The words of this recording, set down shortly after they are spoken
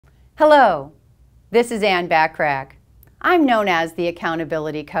Hello, this is Bachrach. I'm known as the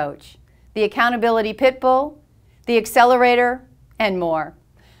Accountability Coach, the Accountability Pitbull, the Accelerator, and more.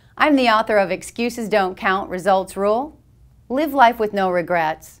 I'm the author of Excuses Don't Count, Results Rule, Live Life with No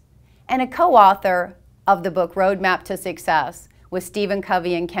Regrets, and a co-author of the book Roadmap to Success with Stephen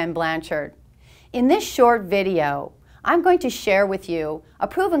Covey and Ken Blanchard. In this short video, I'm going to share with you a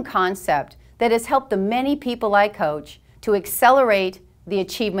proven concept that has helped the many people I coach to accelerate the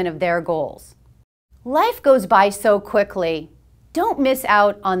achievement of their goals. Life goes by so quickly. Don't miss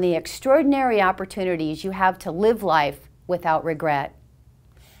out on the extraordinary opportunities you have to live life without regret.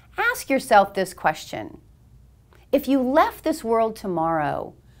 Ask yourself this question. If you left this world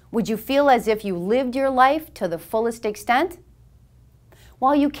tomorrow, would you feel as if you lived your life to the fullest extent?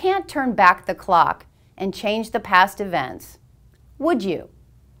 While you can't turn back the clock and change the past events, would you,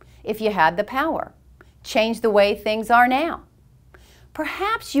 if you had the power, change the way things are now?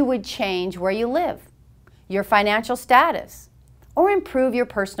 Perhaps you would change where you live, your financial status, or improve your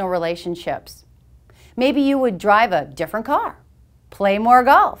personal relationships. Maybe you would drive a different car, play more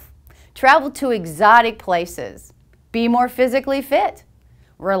golf, travel to exotic places, be more physically fit,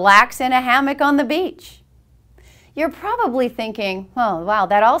 relax in a hammock on the beach. You're probably thinking, oh, wow,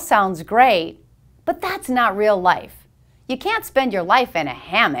 that all sounds great, but that's not real life. You can't spend your life in a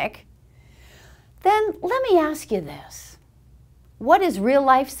hammock. Then let me ask you this. What is real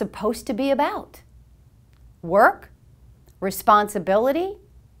life supposed to be about? Work? Responsibility?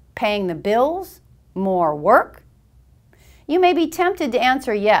 Paying the bills? More work? You may be tempted to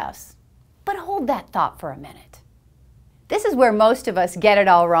answer yes, but hold that thought for a minute. This is where most of us get it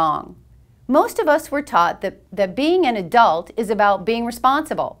all wrong. Most of us were taught that being an adult is about being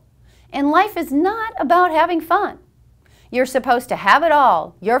responsible, and life is not about having fun. You're supposed to have it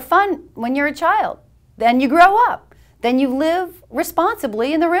all. You're fun when you're a child. Then you grow up. Then you live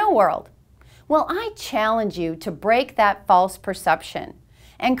responsibly in the real world. Well, I challenge you to break that false perception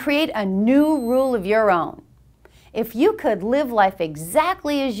and create a new rule of your own. If you could live life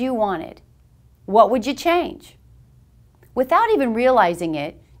exactly as you wanted, what would you change? Without even realizing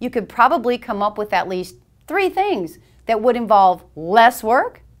it, you could probably come up with at least 3 things that would involve less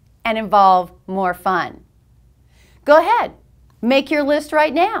work and involve more fun. Go ahead, make your list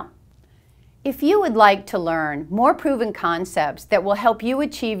right now. If you would like to learn more proven concepts that will help you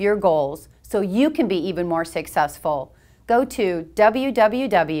achieve your goals so you can be even more successful, go to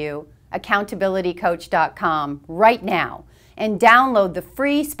www.accountabilitycoach.com right now and download the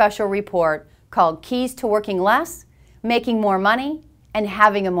free special report called Keys to Working Less, Making More Money, and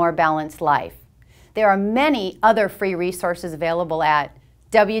Having a More Balanced Life. There are many other free resources available at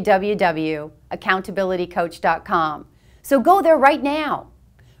www.accountabilitycoach.com. So go there right now.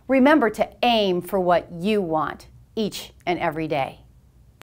 Remember to aim for what you want each and every day.